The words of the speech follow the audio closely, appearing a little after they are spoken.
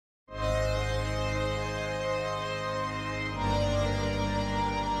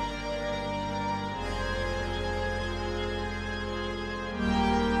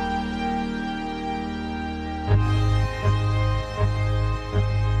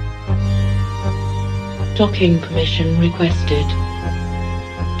Docking permission requested.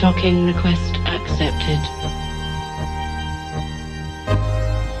 Docking request accepted.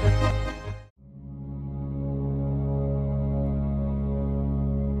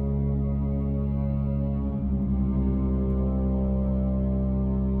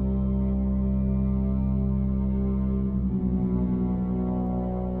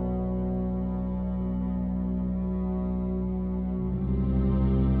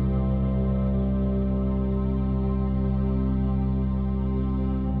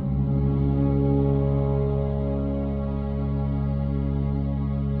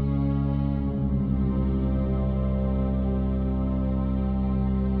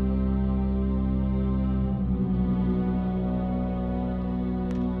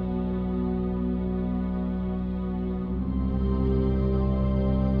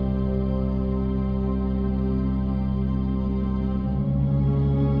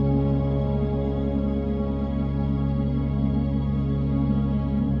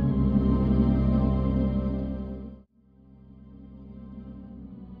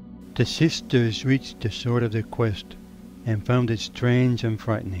 The sisters reached the source of their quest and found it strange and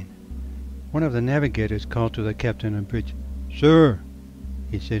frightening. One of the navigators called to the captain on bridge. "Sir,"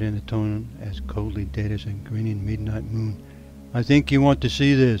 he said in a tone as coldly dead as a grinning midnight moon, "I think you want to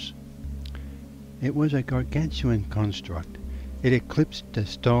see this." It was a gargantuan construct. It eclipsed the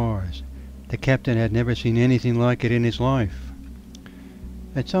stars. The captain had never seen anything like it in his life.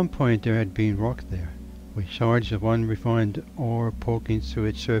 At some point there had been rock there, with shards of unrefined ore poking through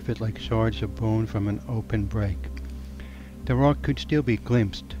its surface like shards of bone from an open break. The rock could still be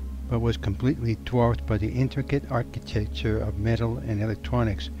glimpsed, but was completely dwarfed by the intricate architecture of metal and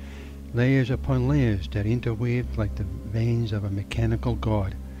electronics, layers upon layers that interweaved like the veins of a mechanical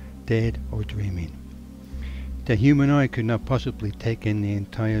god, dead or dreaming. The human eye could not possibly take in the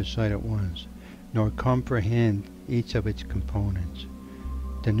entire sight at once, nor comprehend each of its components.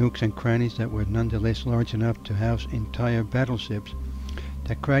 The nooks and crannies that were nonetheless large enough to house entire battleships,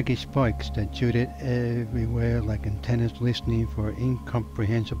 the craggy spikes that jutted everywhere like antennas listening for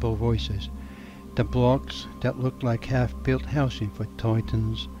incomprehensible voices, the blocks that looked like half-built housing for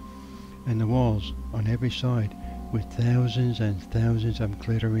titans, and the walls on every side with thousands and thousands of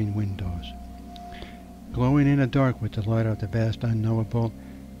glittering windows. Glowing in the dark with the light of the vast unknowable,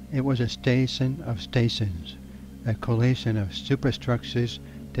 it was a station of stations, a collation of superstructures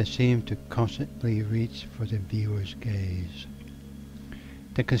that seemed to constantly reach for the viewer's gaze.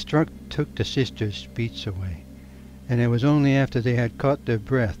 The construct took the sisters' speech away, and it was only after they had caught their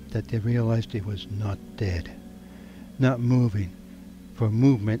breath that they realized it was not dead, not moving, for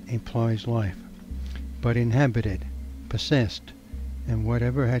movement implies life, but inhabited, possessed, and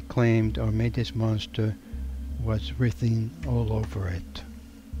whatever had claimed or made this monster was writhing all over it.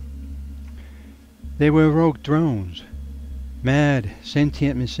 They were rogue drones, mad,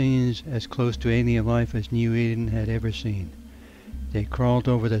 sentient machines as close to alien life as New Eden had ever seen. They crawled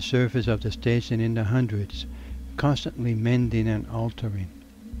over the surface of the station in the hundreds, constantly mending and altering.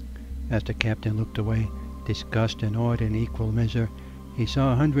 As the captain looked away, disgust and awed in equal measure, he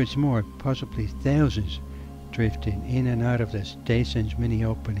saw hundreds more, possibly thousands, drifting in and out of the station's many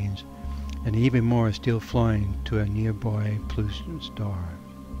openings, and even more still flying to a nearby Pluto star.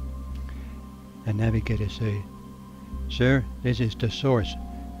 A navigator said, "Sir, this is the source.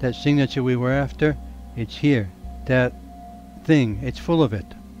 That signature we were after, it's here. That thing, it's full of it."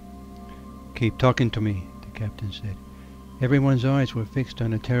 "Keep talking to me," the captain said. Everyone's eyes were fixed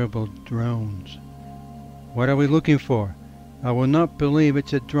on the terrible drones. "What are we looking for? I will not believe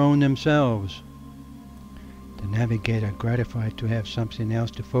it's a drone themselves." The navigator, gratified to have something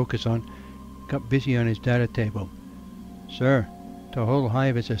else to focus on, got busy on his data table. "Sir, the whole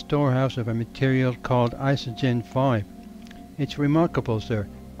hive is a storehouse of a material called Isogen 5. It's remarkable, sir.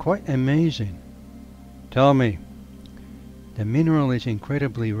 Quite amazing." "Tell me." "The mineral is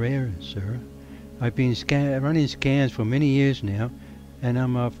incredibly rare, sir. I've been running scans for many years now, and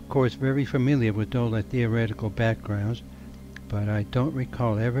I'm of course very familiar with all the theoretical backgrounds, but I don't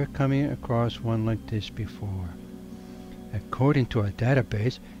recall ever coming across one like this before. According to our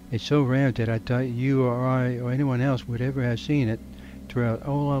database, it's so rare that I doubt you or I or anyone else would ever have seen it throughout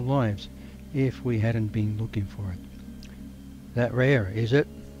all our lives if we hadn't been looking for it." "That rare, is it?"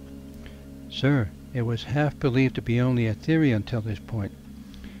 "Sir, it was half believed to be only a theory until this point.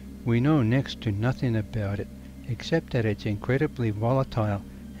 We know next to nothing about it, except that it's incredibly volatile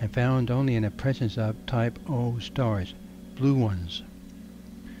and found only in the presence of type O stars, blue ones."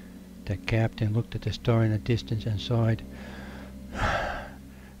 The captain looked at the star in the distance and sighed.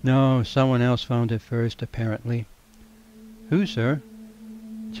 "No, someone else found it first, apparently." "Who, sir?"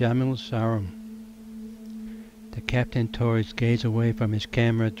 "Jamil Sarum." The captain tore his gaze away from his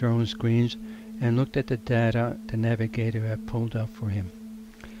camera drone screens and looked at the data the navigator had pulled up for him.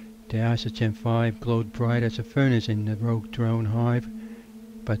 The Oxygen 5 glowed bright as a furnace in the rogue drone hive,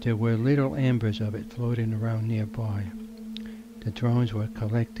 but there were little embers of it floating around nearby. The drones were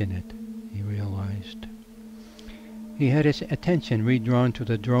collecting it, he realized. He had his attention redrawn to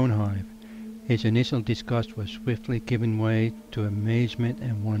the drone hive. His initial disgust was swiftly giving way to amazement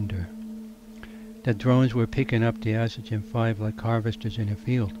and wonder. The drones were picking up the Oxygen 5 like harvesters in a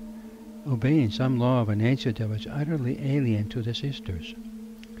field, obeying some law of a nature that was utterly alien to the sisters.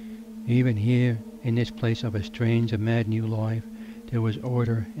 Even here, in this place of a strange and mad new life, there was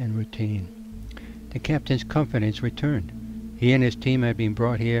order and routine. The captain's confidence returned. He and his team had been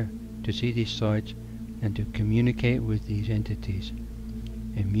brought here to see these sights and to communicate with these entities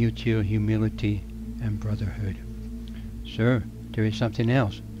in mutual humility and brotherhood. Sir, there is something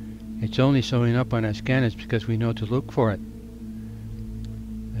else. It's only showing up on our scanners because we know to look for it.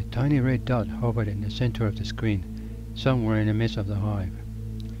 A tiny red dot hovered in the center of the screen, somewhere in the midst of the hive.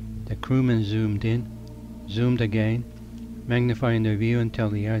 The crewman zoomed in, zoomed again, magnifying the view until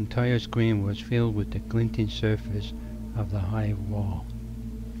the entire screen was filled with the glinting surface of the hive wall.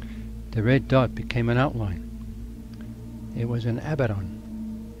 The red dot became an outline. It was an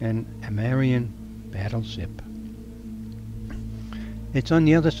Abaddon, an Amarian battleship. It's on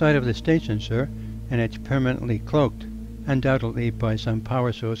the other side of the station, sir, and it's permanently cloaked, undoubtedly by some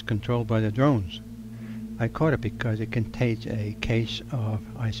power source controlled by the drones. I caught it because it contains a case of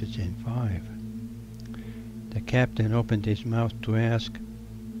Oxygen 5. The captain opened his mouth to ask,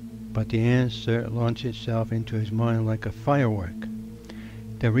 but the answer launched itself into his mind like a firework.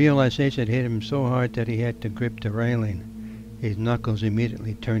 The realization hit him so hard that he had to grip the railing, his knuckles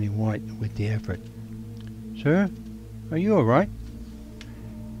immediately turning white with the effort. Sir, are you all right?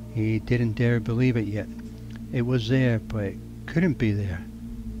 He didn't dare believe it yet. It was there, but it couldn't be there.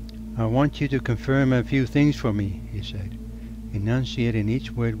 I want you to confirm a few things for me, he said, enunciating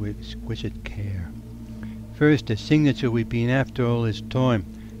each word with exquisite care. First, the signature we've been after all this time,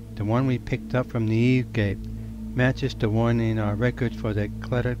 the one we picked up from the Eve Gate, matches the one in our records for the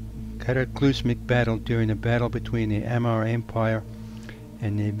cataclysmic battle during the battle between the Amar Empire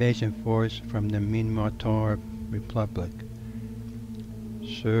and the invasion force from the Minmatar Republic.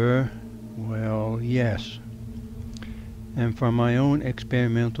 Sir, well, yes. And from my own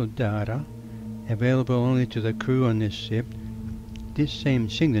experimental data, available only to the crew on this ship, this same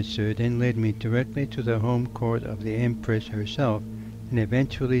signature then led me directly to the home court of the Empress herself, and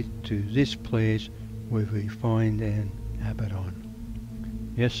eventually to this place where we find an Abaddon.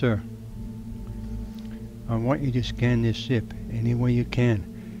 Yes, sir. I want you to scan this ship any way you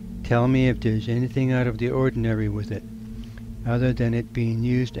can. Tell me if there's anything out of the ordinary with it, other than it being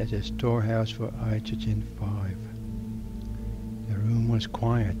used as a storehouse for Oxygen 5. The room was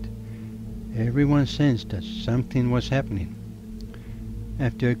quiet. Everyone sensed that something was happening.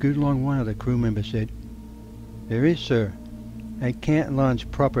 After a good long while, the crew member said, There is, sir. I can't launch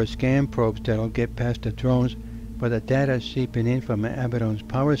proper scan probes that'll get past the drones, but the data seeping in from Abaddon's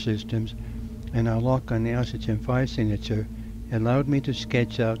power systems and our lock on the Oxygen 5 signature allowed me to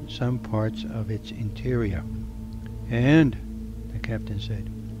sketch out some parts of its interior. And, the captain said,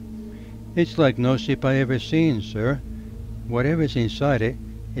 it's like no ship I ever seen, sir. Whatever's inside it,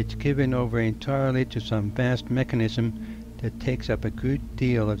 it's given over entirely to some vast mechanism that takes up a good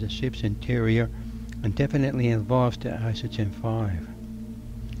deal of the ship's interior and definitely involves the Oxygen 5.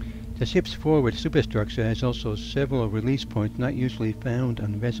 The ship's forward superstructure has also several release points not usually found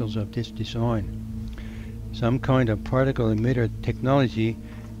on vessels of this design. Some kind of particle emitter technology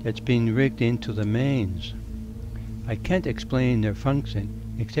that's been rigged into the mains. I can't explain their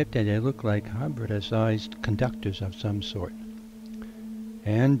function except that they look like hybridized conductors of some sort.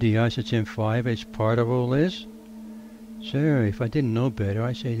 And the Oxygen 5 is part of all this? Sir, if I didn't know better,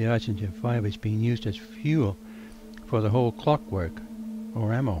 I'd say the Oxygen 5 is being used as fuel for the whole clockwork,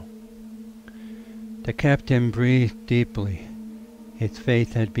 or ammo. The captain breathed deeply. His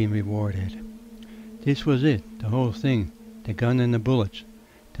faith had been rewarded. This was it, the whole thing, the gun and the bullets,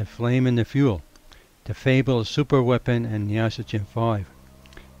 the flame and the fuel, the fabled superweapon and the Oxygen 5.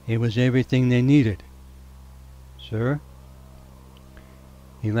 It was everything they needed. Sir?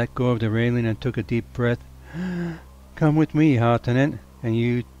 He let go of the railing and took a deep breath. Come with me, Lieutenant, and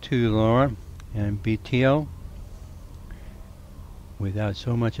you too, Laura, and BTL. Without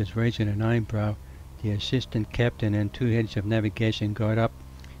so much as raising an eyebrow, the assistant captain and two heads of navigation got up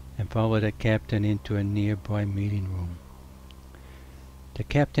and followed the captain into a nearby meeting room. The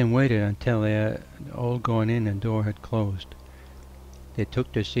captain waited until they had all gone in and the door had closed. They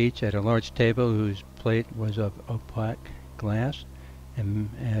took their seats at a large table whose plate was of opaque glass, and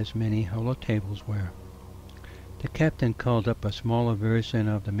as many hollow tables were. The captain called up a smaller version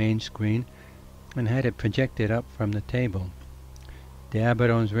of the main screen and had it projected up from the table. The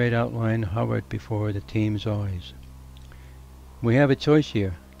Abaddon's red outline hovered before the team's eyes. "We have a choice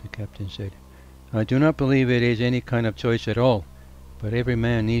here," the captain said. "I do not believe it is any kind of choice at all, but every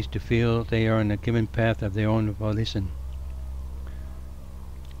man needs to feel they are on a given path of their own volition.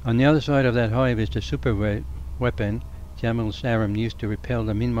 On the other side of that hive is the super weapon Jamal Sarum used to repel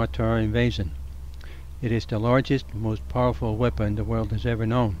the Minmatar invasion. It is the largest, most powerful weapon the world has ever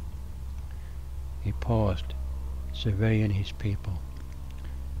known." He paused, surveying his people.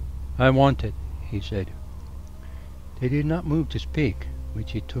 "I want it," he said. They did not move to speak,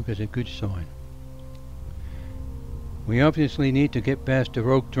 which he took as a good sign. "We obviously need to get past the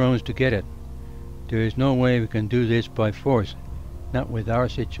rogue drones to get it. There is no way we can do this by force, not with our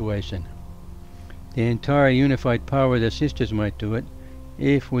situation. The entire unified power of the sisters might do it,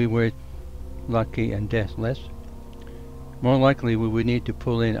 if we were lucky and deathless. More likely we would need to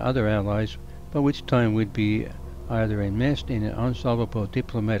pull in other allies, by which time we'd be either enmeshed in an unsolvable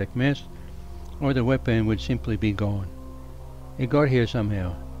diplomatic mess, or the weapon would simply be gone. It got here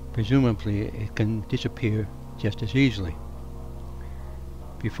somehow. Presumably it can disappear just as easily.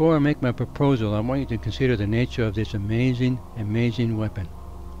 Before I make my proposal, I want you to consider the nature of this amazing, amazing weapon.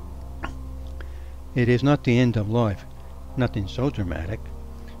 It is not the end of life, nothing so dramatic,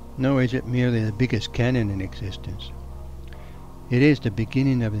 nor is it merely the biggest cannon in existence. It is the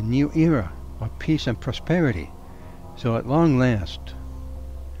beginning of a new era of peace and prosperity, so at long last,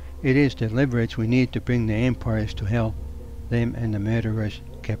 it is the leverage we need to bring the empires to hell, them and the murderous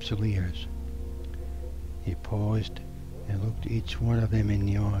capsuleers." He paused and looked each one of them in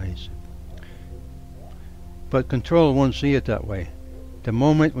the eyes. "But Control won't see it that way. The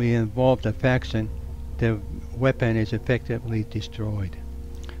moment we involve the faction, the weapon is effectively destroyed.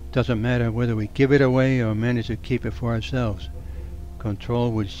 Doesn't matter whether we give it away or manage to keep it for ourselves.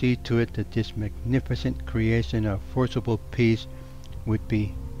 Control would see to it that this magnificent creation of forcible peace would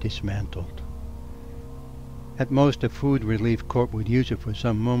be dismantled. At most, the Food Relief Corps would use it for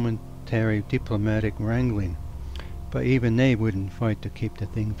some momentary diplomatic wrangling, but even they wouldn't fight to keep the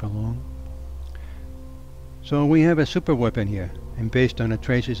thing for long. So we have a super weapon here, and based on the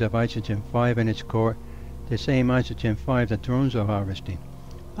traces of Oxygen 5 in its core, the same Oxygen 5 the drones are harvesting,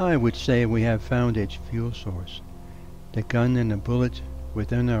 I would say we have found its fuel source. The gun and the bullets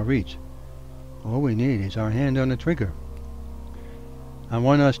within our reach. All we need is our hand on the trigger. I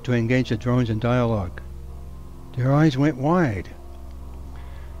want us to engage the drones in dialogue." Their eyes went wide.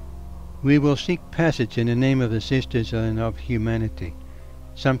 "We will seek passage in the name of the sisters and of humanity,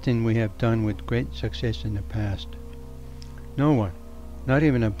 something we have done with great success in the past. No one, not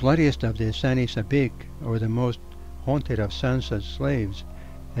even the bloodiest of the Sani Sabik or the most haunted of Sansa's slaves,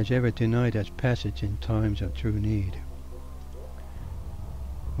 has ever denied us passage in times of true need.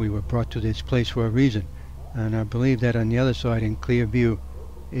 We were brought to this place for a reason, and I believe that on the other side in clear view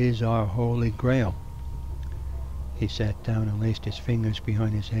is our holy grail." He sat down and laced his fingers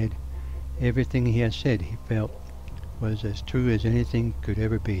behind his head. Everything he had said, he felt, was as true as anything could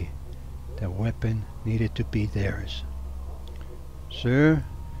ever be. The weapon needed to be theirs. "Sir,"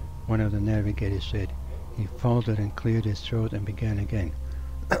 one of the navigators said. He faltered and cleared his throat and began again.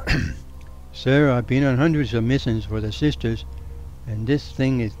 "Sir, I've been on hundreds of missions for the sisters, and this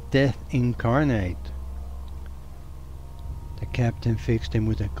thing is death incarnate." The captain fixed him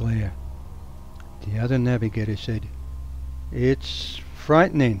with a glare. The other navigator said, "It's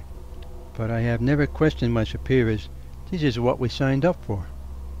frightening, but I have never questioned my superiors. This is what we signed up for."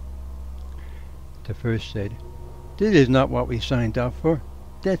 The first said, "This is not what we signed up for.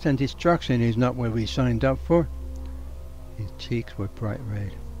 Death and destruction is not what we signed up for." His cheeks were bright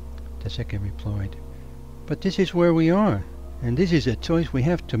red. The second replied, "But this is where we are, and this is a choice we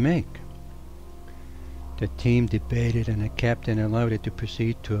have to make." The team debated, and the captain allowed it to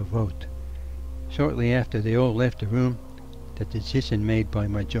proceed to a vote. Shortly after they all left the room, the decision made by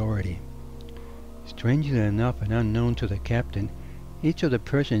majority. Strangely enough and unknown to the captain, each of the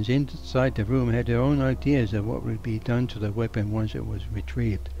persons inside the room had their own ideas of what would be done to the weapon once it was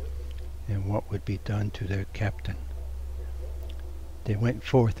retrieved, and what would be done to their captain. They went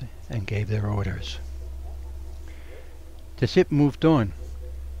forth and gave their orders. The ship moved on.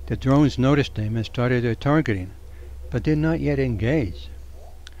 The drones noticed them and started their targeting, but did not yet engage.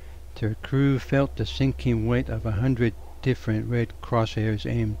 Their crew felt the sinking weight of 100 different red crosshairs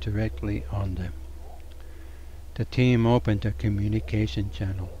aimed directly on them. The team opened a communication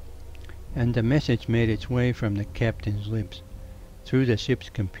channel, and the message made its way from the captain's lips. through the ship's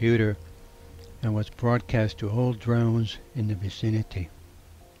computer and was broadcast to all drones in the vicinity.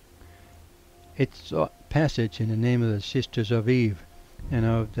 It sought passage in the name of the Sisters of Eve and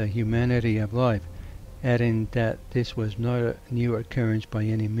of the humanity of life, adding that this was not a new occurrence by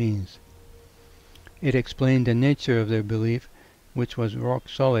any means. It explained the nature of their belief, which was rock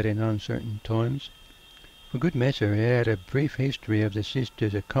solid in uncertain times. For good measure, it had a brief history of the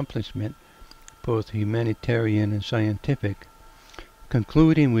sisters' accomplishment, both humanitarian and scientific,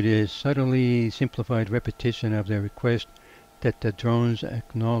 concluding with a subtly simplified repetition of their request that the drones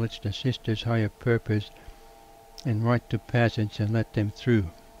acknowledge the sisters' higher purpose and right to passage and let them through.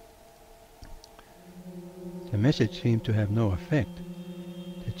 The message seemed to have no effect.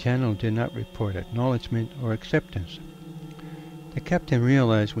 The channel did not report acknowledgement or acceptance. The captain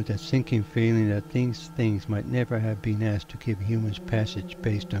realized with a sinking feeling that these things might never have been asked to give humans passage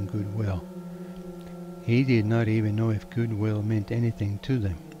based on goodwill. He did not even know if goodwill meant anything to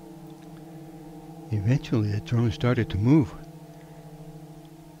them. Eventually the drone started to move.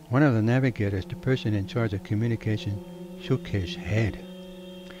 One of the navigators, the person in charge of communication, shook his head.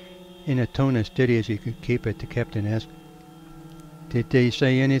 In a tone as steady as he could keep it, the captain asked, "Did they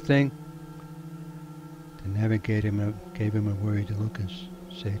say anything?" The navigator gave him a worried look and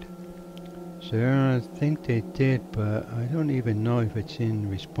said, "Sir, I think they did, but I don't even know if it's in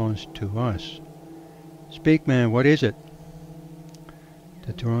response to us." "Speak, man, what is it?"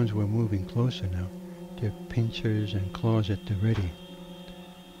 The drones were moving closer now, their pincers and claws at the ready.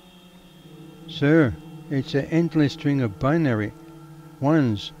 "Sir, it's an endless string of binary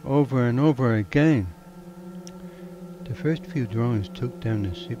ones over and over again." The first few drones took down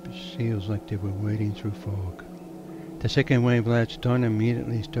the ship's seals like they were wading through fog. The second wave latched on and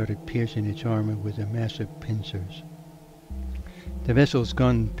immediately started piercing its armor with their massive pincers. The vessel's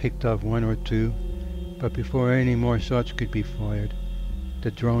gun picked off one or two, but before any more shots could be fired,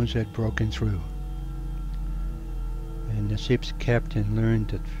 the drones had broken through. And the ship's captain learned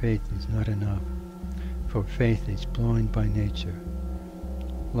that faith is not enough, for faith is blind by nature.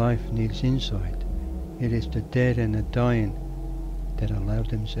 Life needs insight. It is the dead and the dying that allow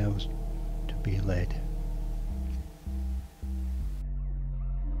themselves to be led.